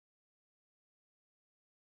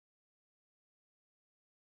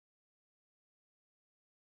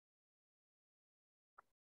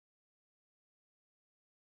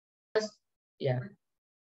Yeah.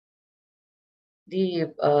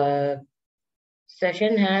 The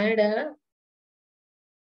session had a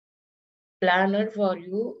planner for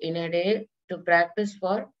you in a day to practice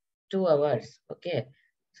for 2 hours. Okay.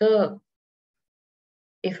 So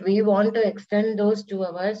if we want to extend those 2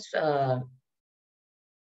 hours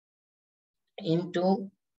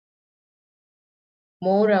into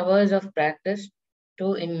more hours of practice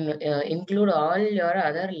to include all your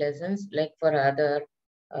other lessons, like for other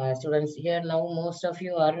students here now, most of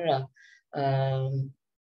you are in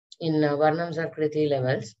varnams or kriti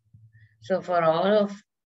levels. So for all of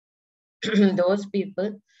those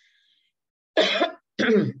people,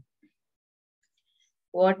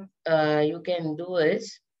 what you can do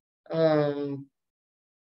is,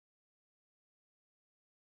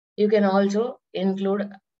 you can also include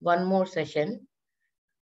one more session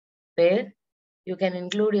where you can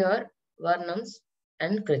include your varnams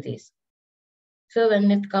and kritis. So when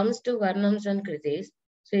it comes to varnams and kritis,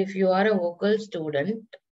 so if you are a vocal student,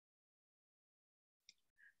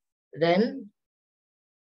 then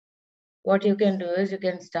what you can do is you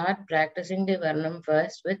can start practicing the varnam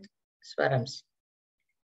first with swarams.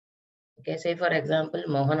 Okay, say for example,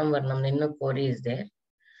 Mohanam Varnam, Ninnu Kori is there.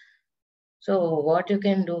 So what you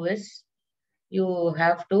can do is you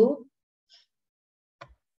have to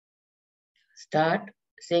start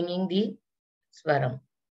singing the swaram.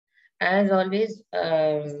 As always,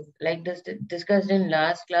 like this discussed in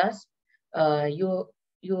last class,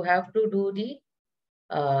 you have to do the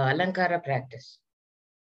alankara practice.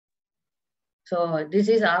 So this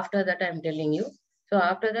is after that I'm telling you. So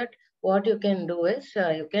after that, what you can do is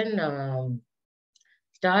you can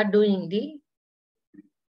start doing the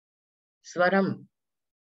swaram,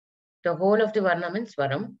 the whole of the varnam in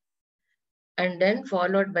swaram, and then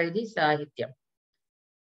followed by the sahityam.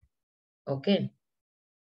 Okay.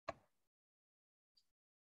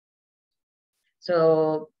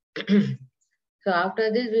 So, so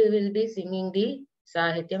after this, we will be singing the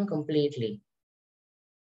sahityam completely.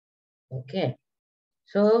 Okay.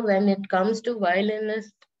 So when it comes to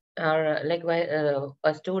violinist or like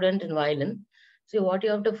a student in violin, so what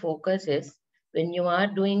you have to focus is when you are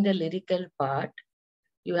doing the lyrical part,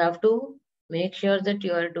 you have to make sure that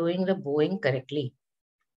you are doing the bowing correctly.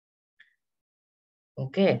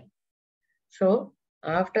 Okay. So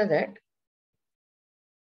after that,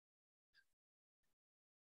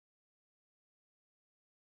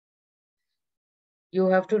 you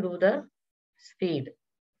have to do the speed.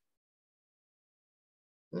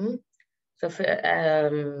 So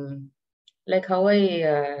like how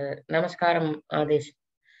I namaskaram Adesh.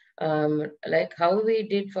 Like how we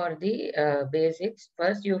did for the basics,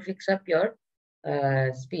 first you fix up your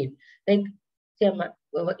speed. Like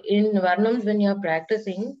in varnams, when you're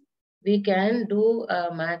practicing, we can do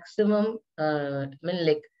a maximum,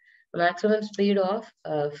 like maximum speed of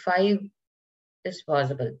 5 is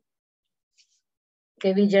possible.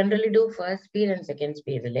 Okay, we generally do first speed and second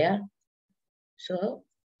speed. Yeah. So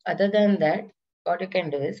other than that, what you can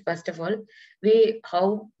do is, first of all,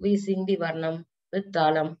 how we sing the varnam with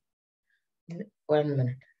talam. 1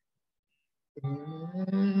 minute.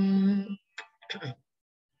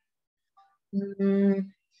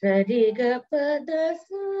 Sari ga pada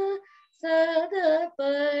sa ga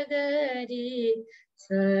pada ri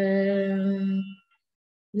sa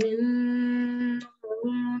nin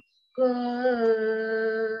ko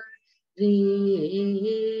ri.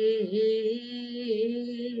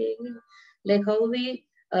 Like how we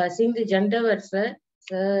sing the janta versa,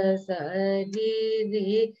 sa sa ri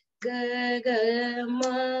ri ga ga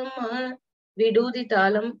ma ma. We do the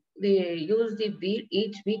talam, we use the beat,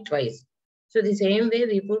 each beat twice. So the same way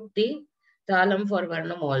we put the talam for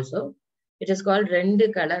varnam also. It is called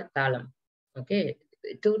rendu kala talam. Okay,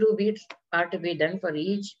 two beats are to be done for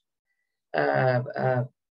each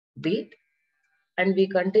beat, and we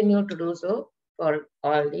continue to do so for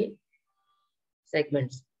all the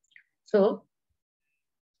segments. So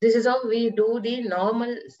this is how we do the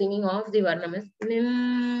normal singing of the varnam is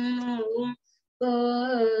nim pa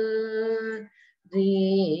re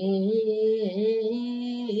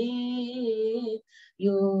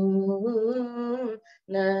yo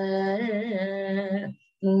na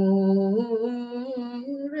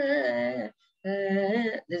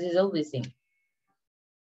this is how we sing.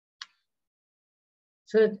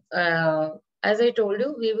 So as I told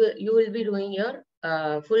you, you will be doing your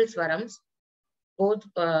full swarams, both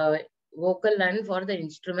vocal and for the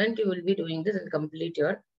instrument. You will be doing this and complete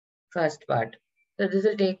your first part. So this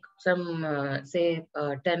will take some say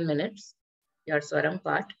 10 minutes, your swaram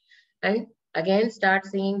part, and again start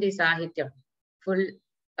singing the sahityam full.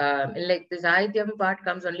 Like the sahityam part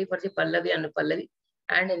comes only for the pallavi and the pallavi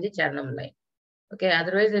and in the charnam line. Okay,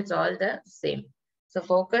 otherwise it's all the same. So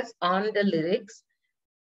focus on the lyrics,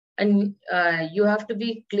 and you have to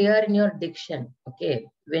be clear in your diction. Okay,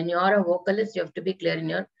 when you are a vocalist, you have to be clear in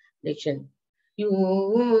your diction. You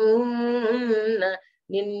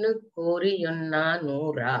ninnu koriyunna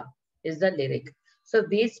noora is the lyric. So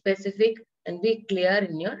be specific and be clear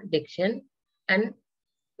in your diction. And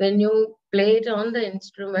when you play it on the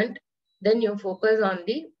instrument, then you focus on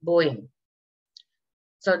the bowing,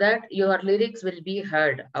 so that your lyrics will be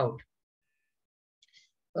heard out.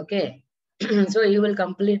 Okay, so you will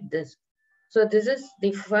complete this. So this is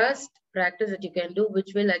the first practice that you can do,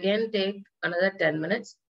 which will again take another 10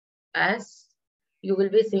 minutes, as you will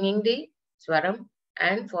be singing the swaram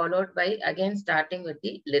and followed by again starting with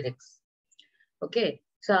the lyrics. Okay,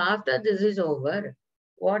 so after this is over,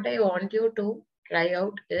 what I want you to try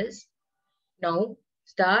out is now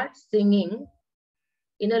start singing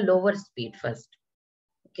in a lower speed first.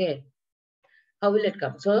 Okay, how will it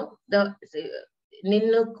come? So the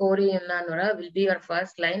Ninnu Koriyunna Noora will be your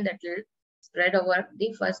first line that will spread over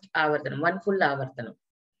the first avartanam, one full avartanam.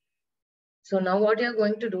 So now what you are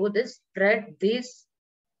going to do is spread this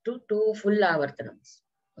to 2 full avartanams.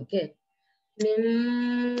 Okay.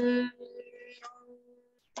 Ninnu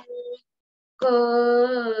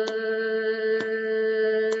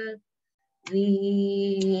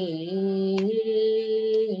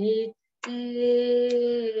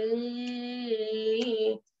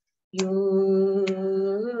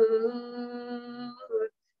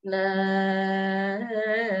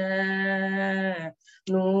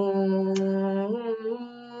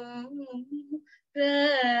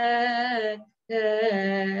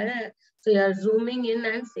So you are zooming in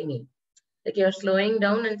and singing. Like you are slowing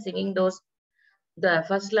down and singing the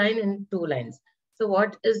first line in 2 lines. So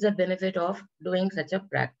what is the benefit of doing such a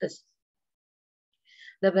practice?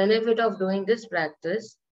 The benefit of doing this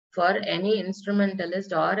practice for any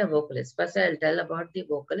instrumentalist or a vocalist. First, I'll tell about the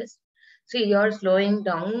vocalist. See, you're slowing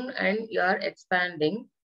down and you're expanding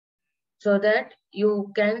so that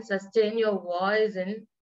you can sustain your voice in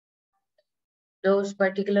those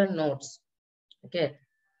particular notes. Okay.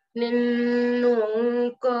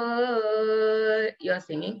 You're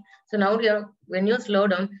singing. So now when you slow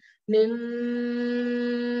down, so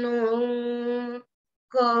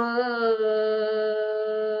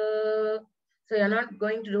you're not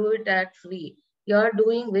going to do it at free. You're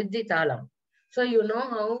doing with the talam. So you know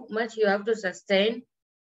how much you have to sustain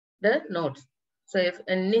the notes. So if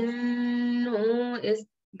ninnu is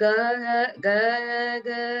ga, ga,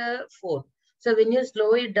 ga, 4. So when you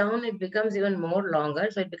slow it down, it becomes even more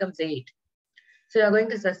longer. So it becomes 8. So you're going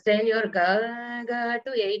to sustain your ga, ga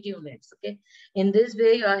to 8 units. Okay. In this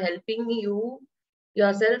way, you are helping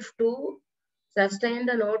yourself to sustain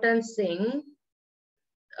the note and sing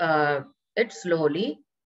it slowly.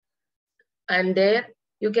 And there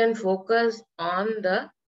you can focus on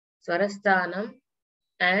the swarasthanam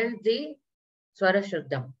and the swara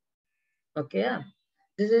shuddham. Okay.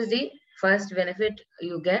 This is the first benefit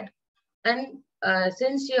you get. And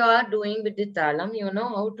since you are doing with the talam, you know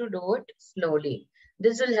how to do it slowly.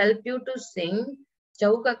 This will help you to sing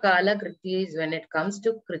Chauka Kala Kritis when it comes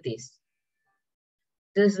to Kritis.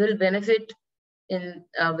 This will benefit in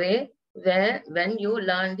a way where when you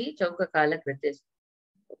learn the Chauka Kala Kritis.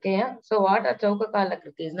 Okay, yeah? So what are Chauka Kala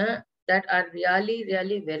Kritis? That are really,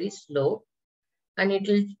 really very slow, and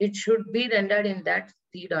it should be rendered in that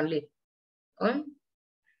speed only.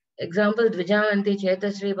 Example, Dvijavanti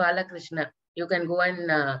Chetasri Balakrishna. You can go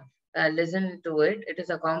and listen to it. It is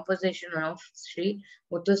a composition of Sri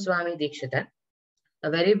Muthuswami Dikshita. A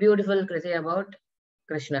very beautiful kriti about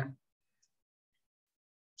Krishna.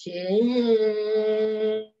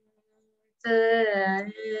 Sri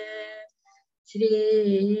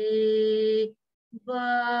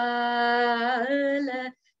Balakrishna.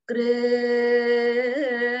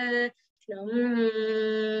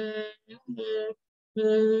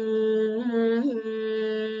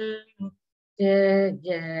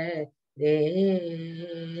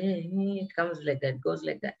 It comes like that, goes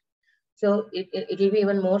like that. So it will be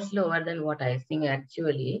even more slower than what I sing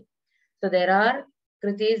actually. So there are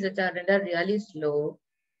kritis which are rendered really slow.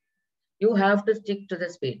 You have to stick to the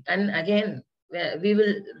speed. And again, we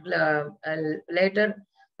will later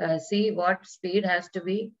see what speed has to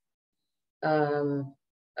be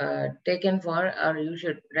taken for, or you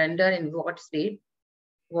should render in what speed.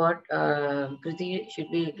 What kriti should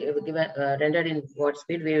be given rendered in what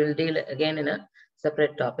speed, we will deal again in a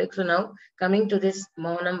separate topic. So now coming to this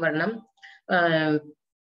Mohanam Varnam,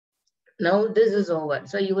 now this is over.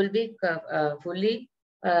 So you will be fully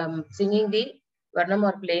singing the Varnam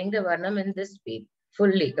or playing the Varnam in this speed,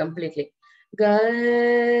 fully, completely. ga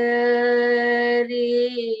re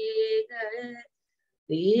ga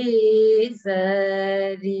re sa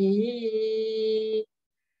re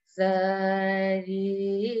sa re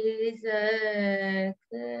sa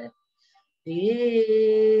ga re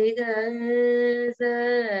ga sa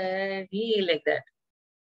re, like that.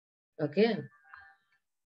 Okay.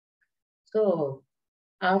 So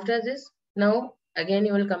after this, now again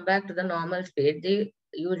you will come back to the normal speed, the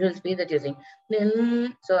usual speed that you sing.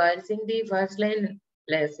 So I'll sing the first line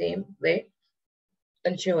the same way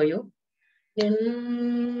and show you.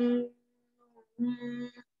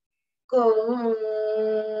 Ko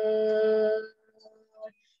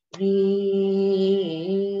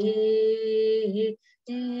re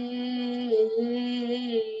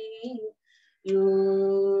you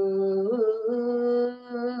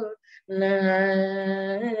na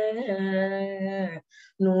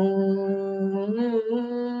nu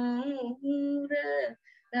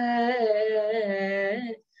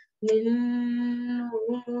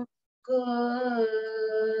ninnu ko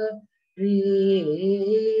re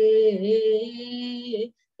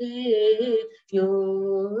yo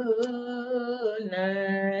na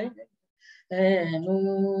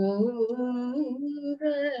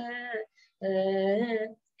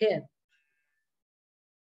okay.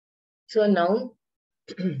 So now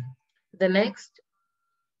the next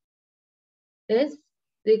is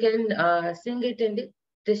we can sing it in the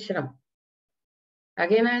tisram.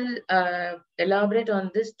 Again, I'll elaborate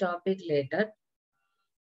on this topic later.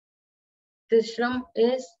 Tisram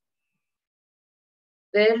is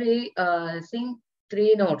where we sing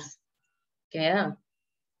 3 notes. Okay. Yeah?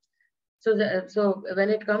 So when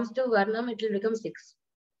it comes to varnam, it will become 6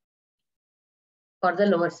 for the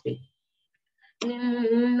lower speed.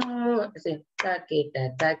 See,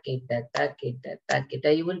 takita, takita, takita,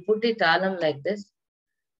 takita. You will put the talam like this.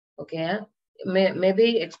 Okay.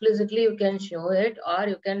 Maybe explicitly you can show it, or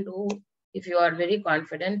you can do, if you are very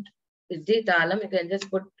confident with the talam, you can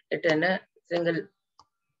just put it in a single.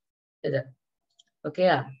 Okay.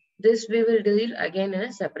 Yeah. This we will deal again in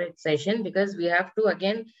a separate session, because we have to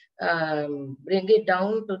again bring it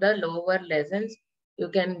down to the lower lessons. You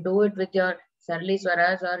can do it with your sarli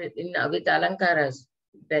swaras or with alankaras.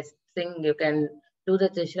 Best thing you can do the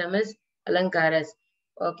tisram is alankaras.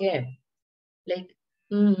 Okay. Like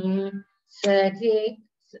Sadi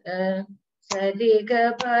Sadi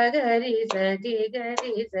ga pagari Sadi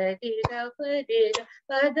gari Sadi ga padi ga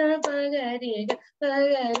pada pagari ga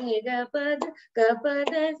pada ga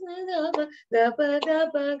pada ga pada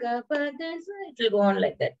ga pada. It will go on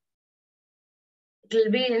like that. It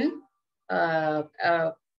will be in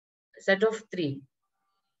set of 3.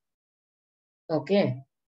 Okay.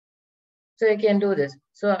 So you can do this.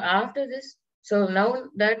 So after this, so now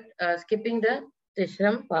that skipping the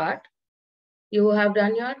tisram part, you have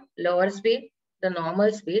done your lower speed, the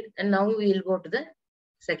normal speed, and now we will go to the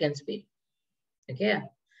second speed. Okay.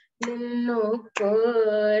 Then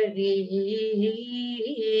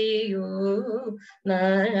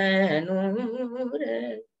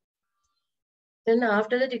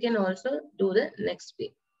after that, you can also do the next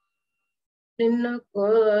speed. And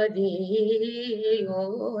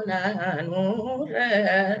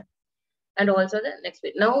also the next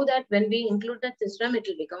speed. Now that when we include the tisram, it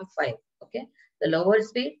will become 5. Okay. The lower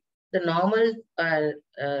speed, the normal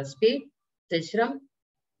speed, tisram,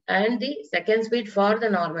 and the second speed for the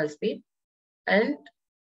normal speed, and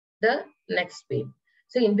the next speed.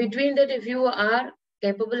 So in between that, if you are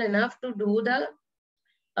capable enough to do the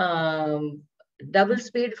double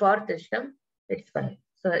speed for tisram, it's fine.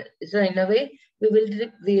 So in a way, we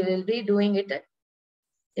will be doing it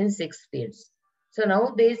in 6 speeds. So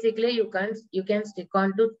now basically you can stick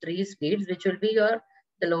on to 3 speeds, which will be the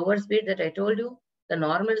lower speed that I told you, the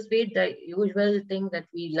normal speed, the usual thing that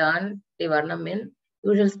we learn the varnam in,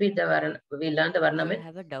 usual speed we learn the varnam in, I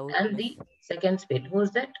have a doubt, and Miss. the second speed.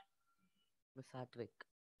 Who's that? Miss Satvik.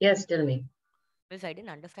 Yes, tell me. Miss, I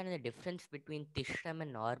didn't understand the difference between tisram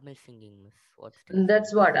and normal singing, Miss. What's the difference?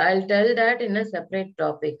 That's what I'll tell that in a separate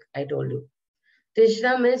topic. I told you.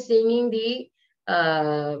 Tisram is singing the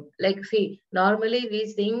like, see, normally we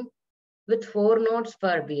sing with 4 notes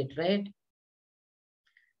per beat, right?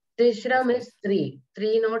 Tisram Yes, is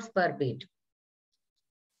 3 notes per beat.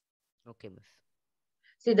 Okay, Miss.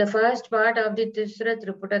 See, the first part of the Tisra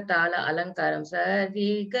Triputa Tala Alankaram,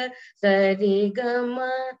 Sadiga,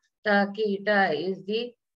 Sadigama, Takita is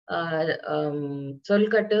the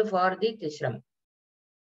Solkatu for the Tisram.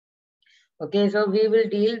 Okay, so we will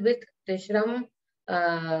deal with Tisram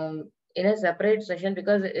in a separate session,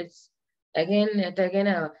 because it's again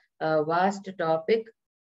a vast topic.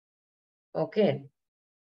 Okay.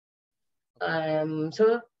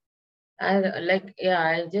 So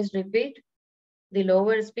I'll just repeat. The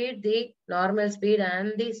lower speed, the normal speed,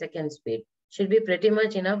 and the second speed should be pretty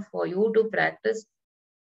much enough for you to practice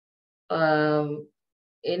in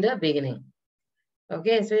the beginning.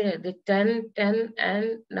 Okay, so the 10, 10,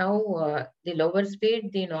 and now the lower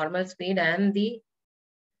speed, the normal speed, and the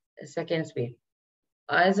second speed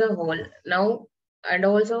as a whole. Now, and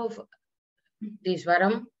also the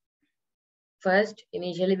swaram, first,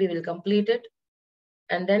 initially we will complete it,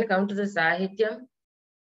 and then come to the sahityam.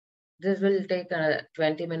 This will take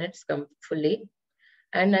 20 minutes fully.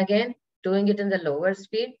 And again, doing it in the lower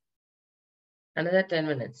speed, another 10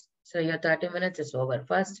 minutes. So your 30 minutes is over.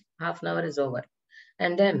 First half an hour is over.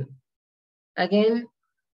 And then again,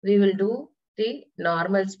 we will do the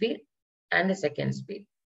normal speed and the second speed.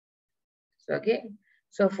 So, okay.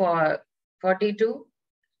 So for 40 to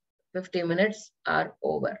 50 minutes are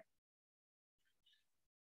over.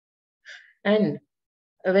 And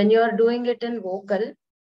when you are doing it in vocal,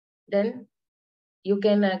 then you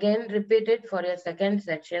can again repeat it for your second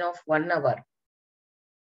section of 1 hour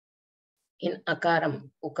in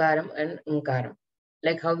akaram, ukaram, and unkaram,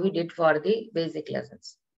 like how we did for the basic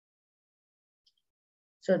lessons.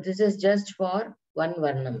 So this is just for one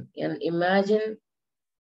varnam. And imagine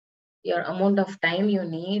your amount of time you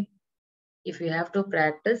need if you have to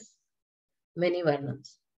practice many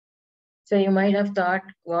varnams. So you might have thought,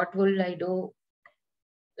 what will I do?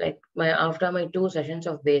 Like after my 2 sessions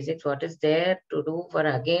of basics, what is there to do for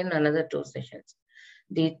again another 2 sessions?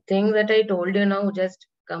 The thing that I told you now just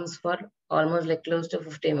comes for almost like close to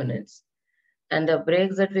 50 minutes. And the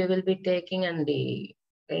breaks that we will be taking and the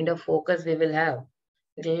kind of focus we will have,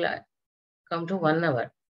 it will come to 1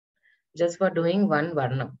 hour just for doing one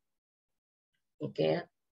varnam. Okay.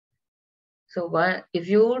 So if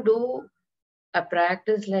you do a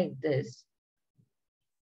practice like this,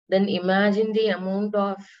 then imagine the amount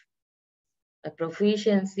of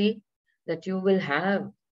proficiency that you will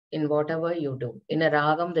have in whatever you do, in a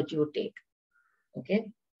ragam that you take.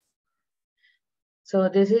 Okay. So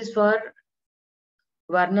this is for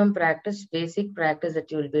varnam practice, basic practice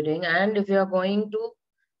that you will be doing. And if you are going to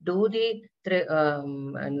do the,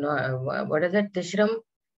 what is it, tisram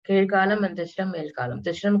Kilkalam and Tisram Melkalam.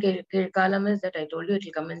 Tisram Kilkalam is that I told you it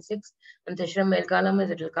will come in 6, and Tisram Melkalam is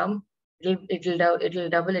it will come, it will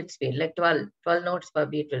double its speed, like 12 notes per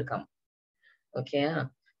beat will come. Okay, yeah.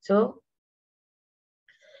 So,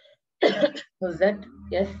 who's that?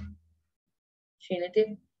 Yes,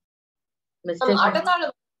 Srinati?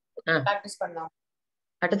 Atathalam practice பண்ணலாம்.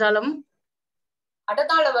 Atathalam?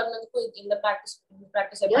 Atathala varnamku இந்த practice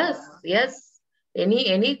Yes.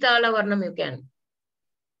 Any thala varnam you can.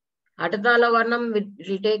 Atathala varnam will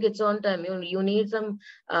take its own time. You need some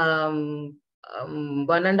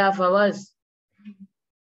 1.5 hours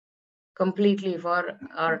completely for,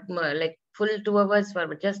 or like full 2 hours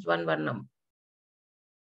for just one varnam.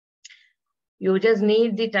 You just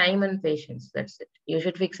need the time and patience. That's it. You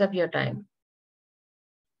should fix up your time.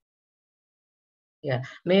 Yeah.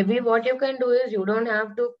 Maybe what you can do is you don't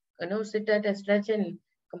have to, sit at a stretch and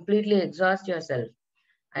completely exhaust yourself.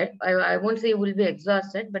 I won't say you will be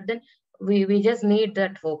exhausted, but then we just need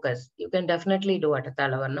that focus. You can definitely do at a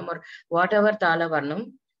thala varnam or whatever thala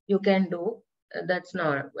varnam you can do. That's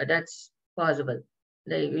possible.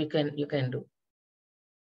 You can do.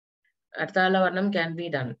 At thala varnam can be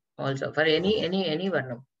done also for any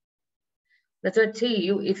varnam. That's what. See,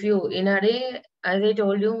 if you in a day, as I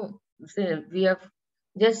told you, we have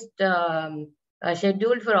just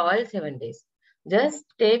scheduled for all 7 days. Just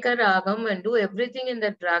take a ragam and do everything in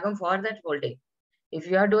that ragam for that whole day. If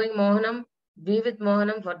you are doing mohanam, be with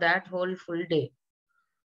mohanam for that whole full day.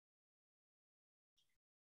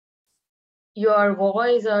 Your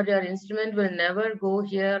voice or your instrument will never go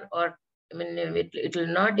here, or it will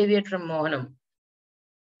not deviate from mohanam.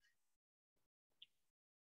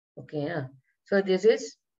 Okay, yeah. So this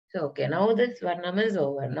is, okay, now this varnam is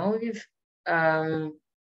over. Now if,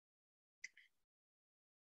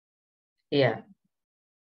 yeah,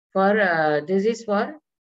 for, this is for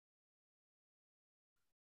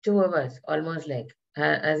 2 hours, almost like,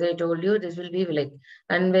 as I told you, this will be like,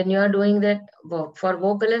 and when you are doing that for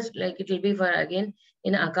vocalist, like it will be for again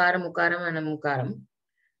in akaram, ukaram and amukaram.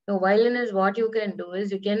 So violin is what you can do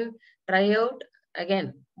is you can try out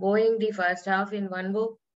again, bowing the first half in one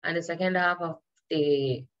bow and the second half of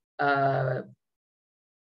the,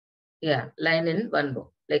 line in one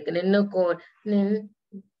bow. Like ninnu chord, you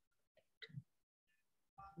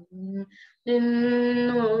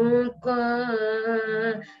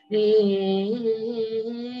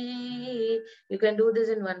can do this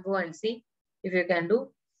in one bow and see if you can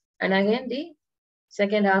do. And again the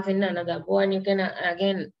second half in another bow, and you can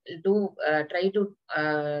again do try to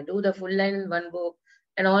do the full line in one bow,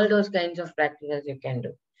 and all those kinds of practices you can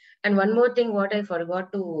do. And one more thing, what I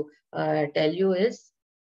forgot to tell you is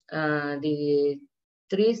the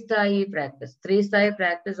three-sthayi practice. Three-sthayi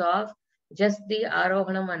practice of just the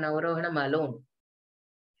Arohanam and Avarohanam alone.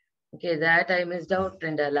 Okay, that I missed out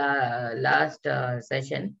in the last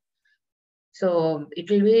session. So it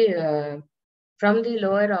will be from the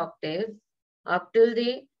lower octave up till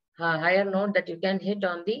the higher note that you can hit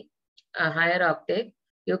on the higher octave.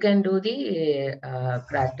 You can do the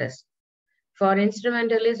practice. For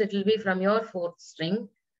instrumentalists, it will be from your fourth string,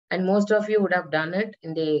 and most of you would have done it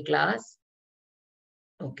in the class.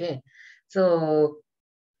 Okay, so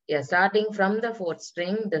yeah, starting from the fourth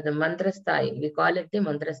string, the mantra sthai, we call it the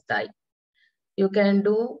mantra sthai. You can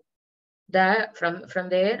do that from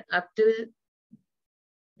there up till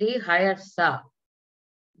the higher sa.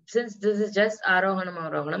 Since this is just Arohanam,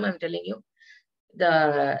 Arohanam, I'm telling you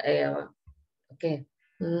the okay.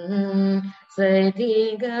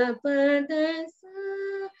 Sri ga pada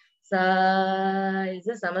sa is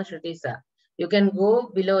a samashruti sa. You can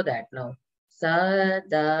go below that now. Sa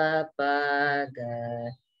da pa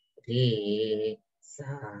ga re sa.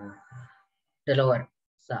 The lower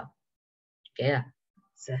sa. Okay.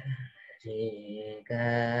 Sa re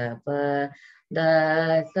ga pa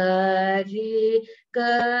da sa re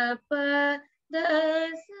ga pa da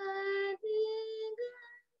sa re ga.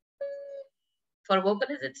 For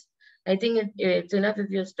vocalists, I think it's enough if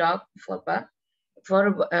you stop for pa.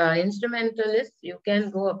 For instrumentalists, you can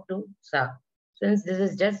go up to sa, since this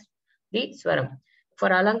is just the swaram. For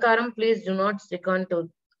alankaram, please do not stick on to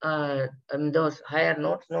those higher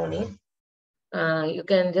notes, no need. You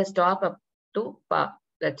can just stop up to pa,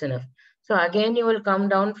 that's enough. So again, you will come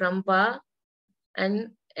down from pa and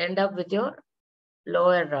end up with your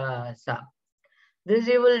lower sa. This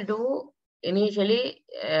you will do initially,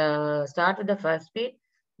 start with the first speed,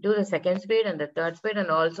 do the second speed and the third speed, and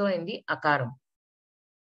also in the akaram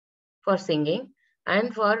for singing.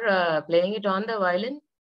 And for playing it on the violin,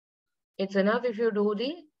 it's enough if you do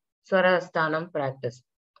the swara sthanam practice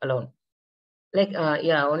alone. Like,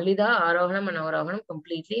 yeah, only the arohanam and avarohanam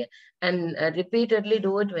completely, and repeatedly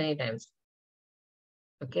do it many times.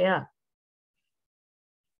 Okay, yeah.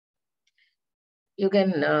 You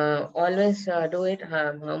can always do it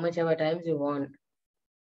how much ever times you want.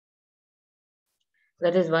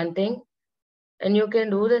 That is one thing. And you can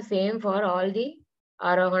do the same for all the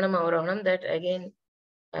arohanam, avarohanam that again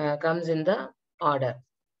comes in the order.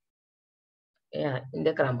 Yeah, in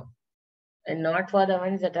the krama. And not for the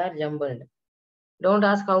ones that are jumbled. Don't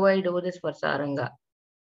ask how I do this for saranga.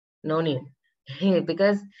 No need.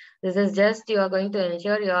 Because this is just you are going to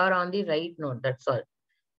ensure you are on the right note. That's all.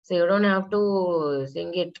 So you don't have to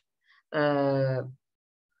sing it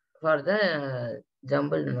for the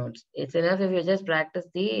jumbled notes. It's enough if you just practice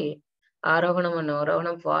the arohanam and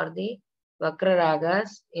avarohanam for the vakra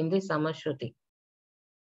ragas in the samashruti.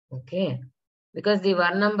 Okay. Because the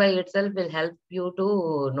varnam by itself will help you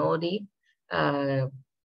to know the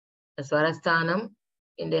swarasthanam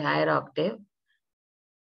in the higher octave.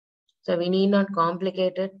 So we need not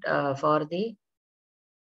complicate it for the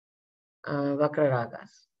vakra ragas.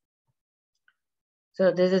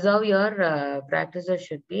 So this is how your practices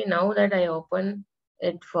should be. Now that I open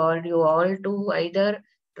it for you all to either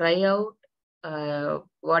try out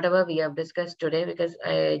whatever we have discussed today, because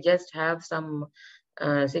I just have some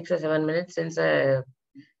 6 or 7 minutes since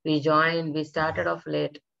we started off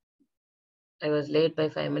late. I was late by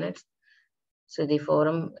 5 minutes. So the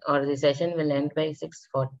forum or the session will end by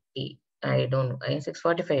 6:40. I don't know.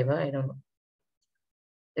 6:45, I don't know.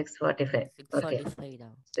 6:45. 6:45 okay.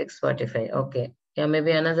 now. 6:45. Okay. Yeah,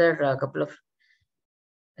 maybe another couple of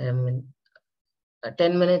 10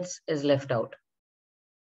 minutes is left out.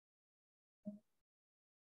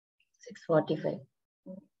 6:45.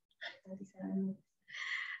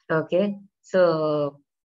 Okay. So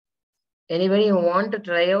anybody who want to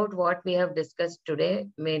try out what we have discussed today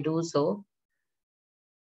may do so.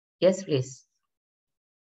 Yes, please.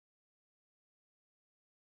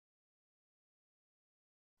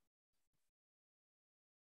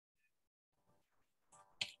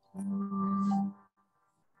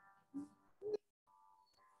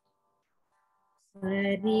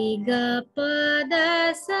 Sri ga pa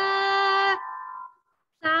da sa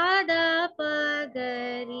da pa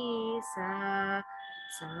ga ri sa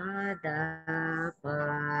da pa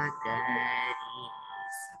ga ri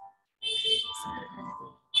sa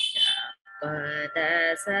pa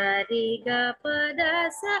da sa ri ga pa da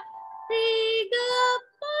sa ri ga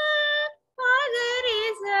pa ga ri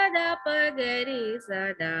sa da pagari sa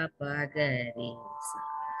da pagari sa.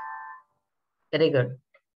 Very good.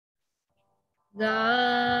 Ga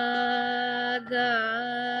ga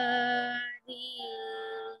ri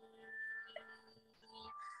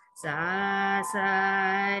sa sa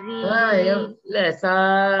ri. Sa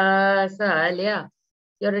sa yeah.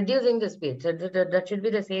 You're reducing the speed. So that should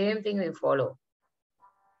be the same thing we follow.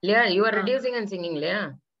 Yeah, you are reducing and singing,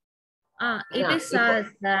 yeah. It is sa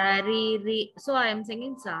sa ri ri. So I am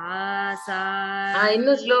singing sa sa.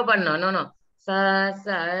 இன்னும் slow பண்ணணும். No. Sa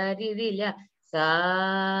sa ri ri இல்லையா? Sa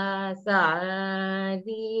sa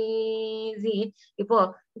ri ri. இப்போ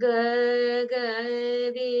க க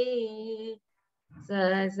ri. Sa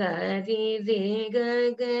sa ri ri ga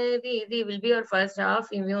ga ri ri will be your first half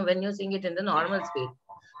when you sing it in the normal speed.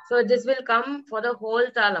 So this will come for the whole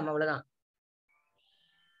talam அவ்வளவுதான்.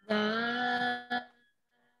 Ga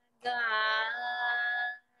ga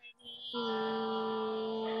ri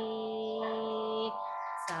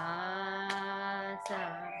sa sa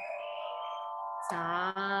sa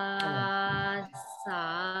sa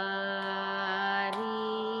ri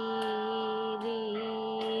ri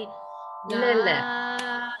இல்ல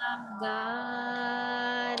ga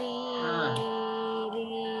ri ri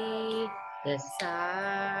yes sa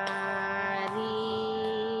ri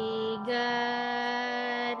ga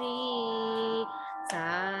ri sa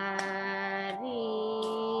ri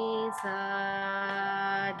sa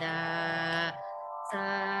da sa.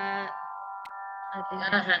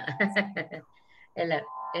 இல்ல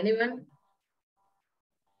anyone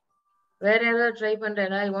வேற யாராவது try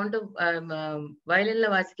பண்றீங்களா? I want to வயலின்ல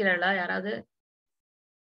வாசிக்கிறாளா யாராவது?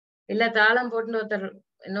 இல்ல தாளம் போட்டு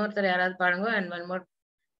இன்னொருத்தர் யாராவது பாடுங்க and one more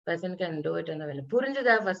person can do it in the violin.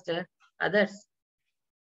 புரிஞ்சுதா first others?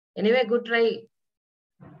 Anyway, good try.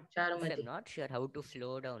 I'm not sure how to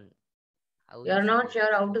slow down. You are not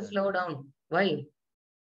sure how to slow down. Why?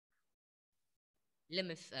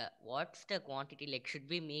 Miss, what's the quantity? Like, should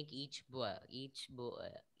we make each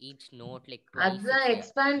note like twice?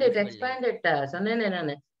 Expand it. சொன்னேனே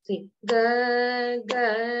நானு. See, ga ga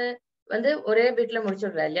வந்து ஒரே beatல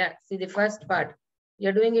முடிச்சிடுறா இல்லையா? See the first part.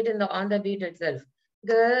 You're doing it on the beat itself.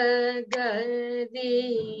 Ga ga di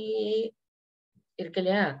இருக்கு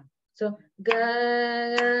இல்லையா? So ga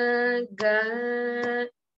ga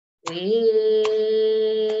di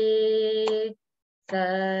sa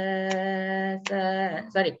sa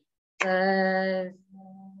sorry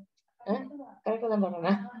கரெக்டா தான் பாருங்க.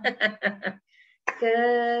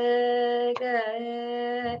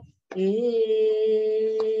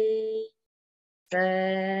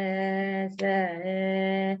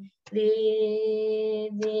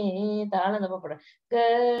 தாளம் தப்பா போடுறேன்.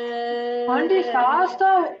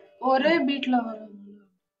 ஒரே பீட்ல வரும்.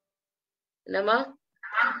 என்னமா?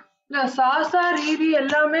 இல்ல சாசா ரீதி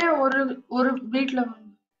எல்லாமே ஒரு பீட்ல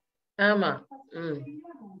வரும். ஆமா.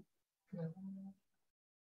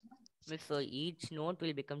 So each note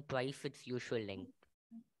will become twice its usual length.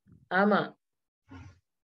 ஆமா.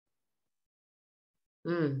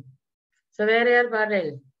 So வேற யார்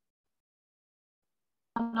பாடுறீங்க?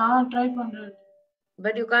 நான் ட்ரை பண்றேன்.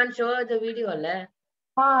 But you can't show the video அல்ல?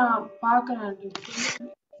 பாக்குறேன்.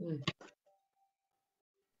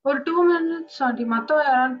 ஒரு 2 minutes ஆண்டி. மத்தவங்க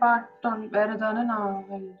யாராவது பாட்டோம் வேற தானே நான்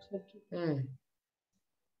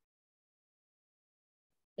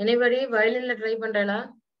Anybody violinல ட்ரை பண்றீங்களா?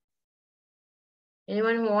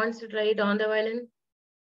 Anyone who wants to try it on the violin?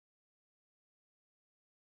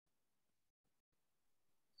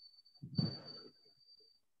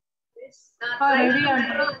 Ready?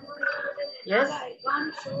 Yes.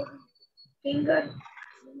 Finger.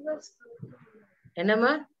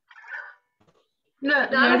 என்னம்மா?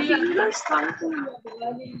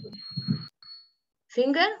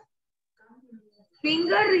 Finger?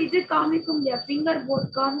 Finger இது காமிக்க முடியாது. Finger board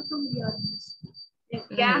காமிக்க முடியாது.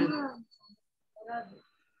 Camera.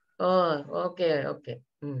 Oh, okay.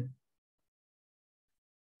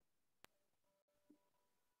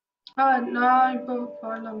 நான் இப்போ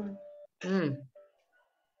பாடலாம்.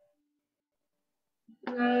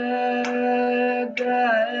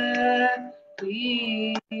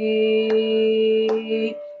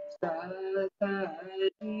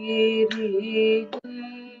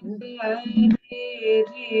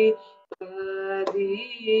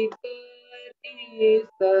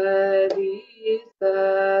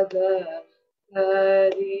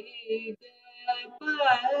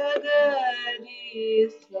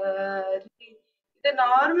 இது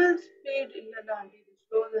நார்மல் ஸ்பீட் இல்லதான், இது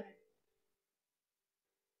ஸ்லோ தான்.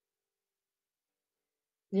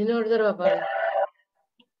 இன்னொரு தடவை பாரு.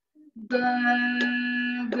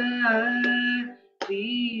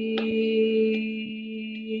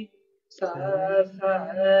 sa sa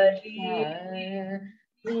ri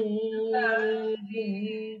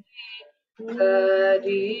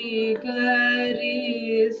sari gari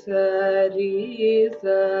sari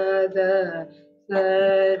sada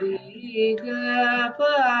sari ga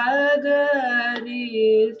pagari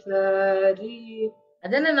sari.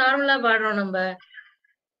 அதானே நார்மலா பாடுறோம் நம்ம.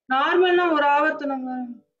 நார்மலா ஒரு ஆவர்த்தனம்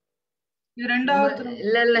இது ரெண்டு ஆவர்த்தனம்.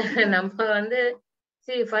 இல்ல நம்ம வந்து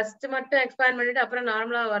ஃபர்ஸ்ட் மட்டும் எக்ஸ்பேண்ட் பண்ணிட்டு அப்புறம்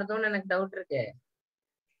நார்மலா வருதோன்னு எனக்கு டவுட் இருக்கு.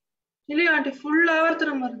 இல்லையா ஆண்டி ஃபுல்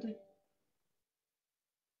ஆவர்த்தனம் வருது.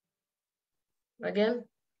 Again?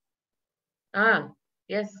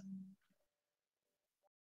 Yes.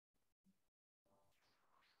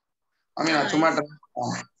 நான் சும்மா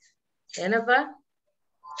என்னப்பா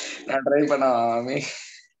நான் ட்ரை பண்ணாமே.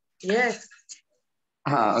 எஸ்.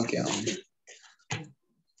 ஓகே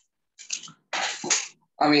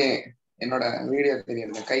மாமி என்னோட வீடியோ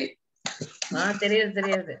தெரியுது கை.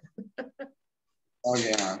 தெரியுது.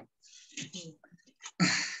 ஓகே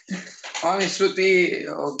மாமி ஸ்ருதி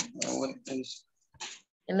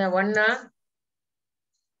என்ன ஒண்ணா?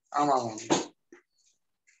 ஆமா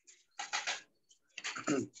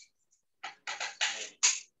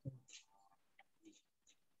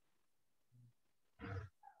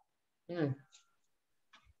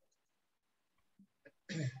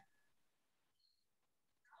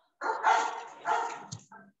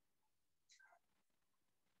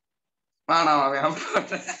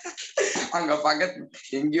அங்க பக்கத்து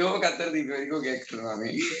எங்கேயோ கத்துறது இது வரைக்கும் கேக்குது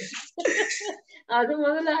மாமி. அது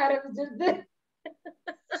முதல்ல ஆரம்பிச்சிருது.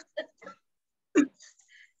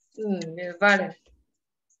 பாடு.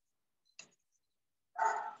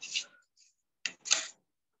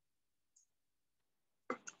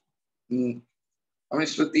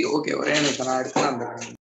 ஸ்ருதி ஓகே ஒரே நிமிஷம் நான் எடுத்து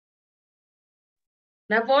வந்துடுறேன்.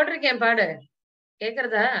 நான் போட்டிருக்கேன் பாடு.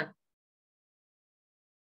 கேக்குறதா?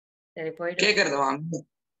 சரி போயிட்டு கேக்குறது வாங்க.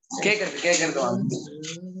 கேக்குறது வாங்க.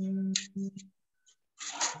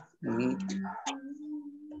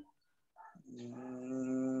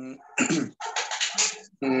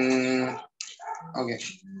 Okay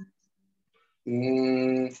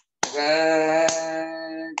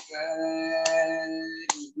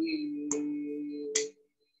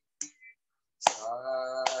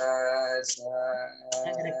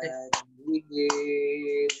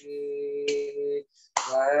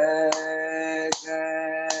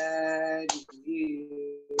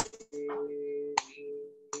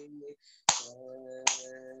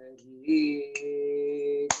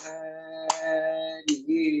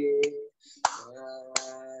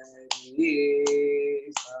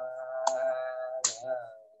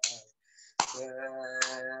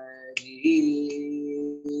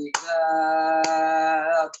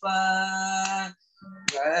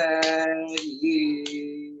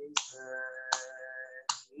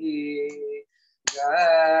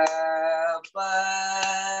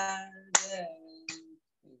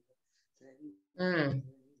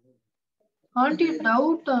aunty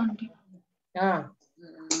doubt aunty.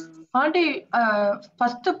 Aunty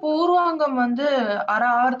first பூர்வாங்கம் வந்து அரை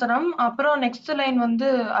ஆவர்த்தனம், அப்புறம் நெக்ஸ்ட் லைன் வந்து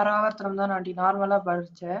அரை ஆவர்த்தனம் தான் ஆண்டி நார்மலா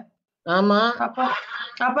படிச்சேன். ஆமா.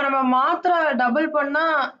 அப்ப நம்ம மாத்திரை டபுள் பண்ணா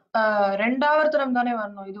 2 ஆவர்த்தனம் தானே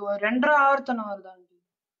வரணும். இது ஒரு 2.5 ஆவர்த்தனம் வருது ஆண்டி.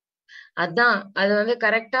 அதான் அது வந்து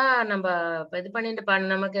கரெக்டா நம்ம இது பண்ணிட்டு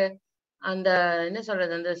நமக்கு அந்த என்ன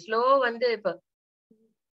சொல்றது அந்த ஸ்லோ வந்து இப்ப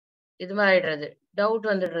இதுவாயிடுறது, டவுட்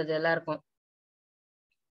வந்துடுறது எல்லாருக்கும்.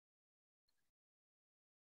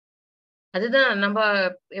 அதுதான் நம்ம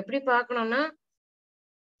எப்படி பார்க்கணும்னா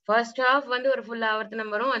ஃபர்ஸ்ட் ஹாஃப் வந்து ஒரு ஃபுல்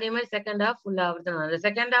ஆவர்த்தனம் வரும், அதே மாதிரி செகண்ட் ஹாஃப் ஃபுல் ஆவர்த்தனம். அந்த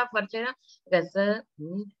செகண்ட் ஹாஃப் வரைச்சுன்னா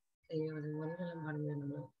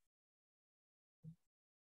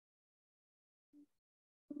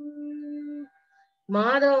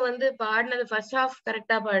மாதவ் வந்து பாடினது ஃபர்ஸ்ட் ஹாஃப்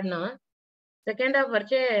கரெக்டா பாடினா, செகண்ட் ஹாஃப்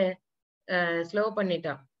வரைச்சே ஸ்லோ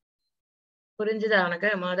பண்ணிட்டான். புரிஞ்சுதா உனக்கு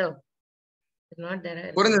மாதவ்?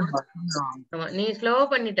 ஆமா நீ ஸ்லோ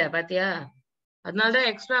பண்ணிட்ட பாத்தியா, அதனாலதான்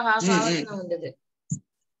எக்ஸ்ட்ரா ஹாஃப் ஆவர்த்தனம் வந்தது.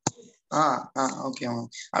 ஓகே மாமி.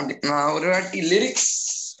 அப்படி நான் ஒரு வாட்டி லிரிக்ஸ்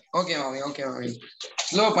ஓகே மாமி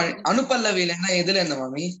ஸ்லோ பண்ணி அனுப்பல்லவில என்ன எதுல என்ன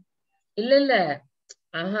மாமி? இல்ல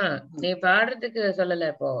நீ பாடுறதுக்கு சொல்லல.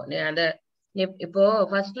 இப்போ நீ அத இப்போ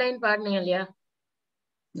ஃபர்ஸ்ட் லைன் பாடுனீங்க இல்லையா?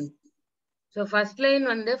 சோ ஃபர்ஸ்ட் லைன்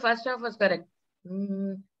வந்து ஃபர்ஸ்ட் ஹாஃப் வாஸ் கரெக்ட்.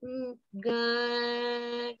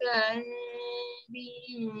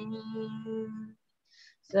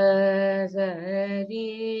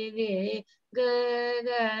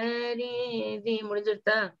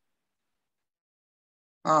 முடிஞ்சிருத்தா?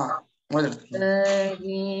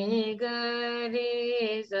 சரி கரி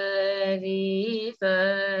சரி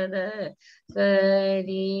சத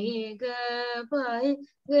சரி கபாய்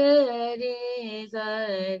கரி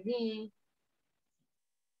சரி.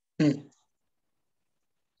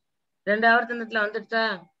 ரெண்டு ஆவர்த்தனத்துல வந்துடுச்சா?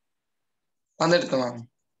 வந்துடுச்சு.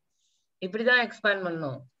 இப்படிதான் எக்ஸ்பேண்ட்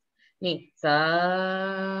பண்ணும். நீ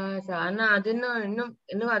ஆனா அது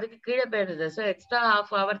இன்னும் அதுக்கு கீழே போயிடுது. சோ எக்ஸ்ட்ரா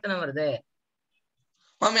ஹாஃப் ஆவர்த்தனம் வருது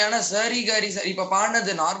மாமி. ஆனா சரி கரி சரி இப்ப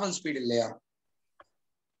பாடினது நார்மல் ஸ்பீட் இல்லையா?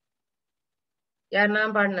 யார்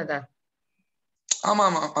நான் பாடினதா? ஆமா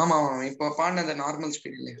ஆமா ஆமா மாமி. இப்போ பாடினது நார்மல்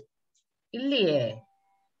ஸ்பீட் இல்லையா? இல்லையே.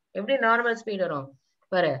 எப்படி நார்மல் ஸ்பீட் வரும்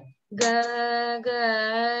பாரு. க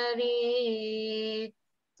கரி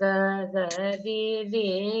சரி ரி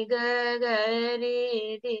கரி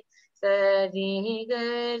ரி சரி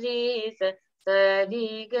கரி சரி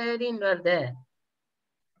கரின்னு வருது.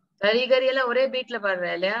 சரி கரி எல்லாம் ஒரே பீட்ல பாடுற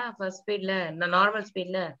இல்லையா? ஃபர்ஸ்ட் ஸ்பீட்ல, நார்மல்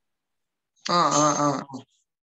ஸ்பீட்ல.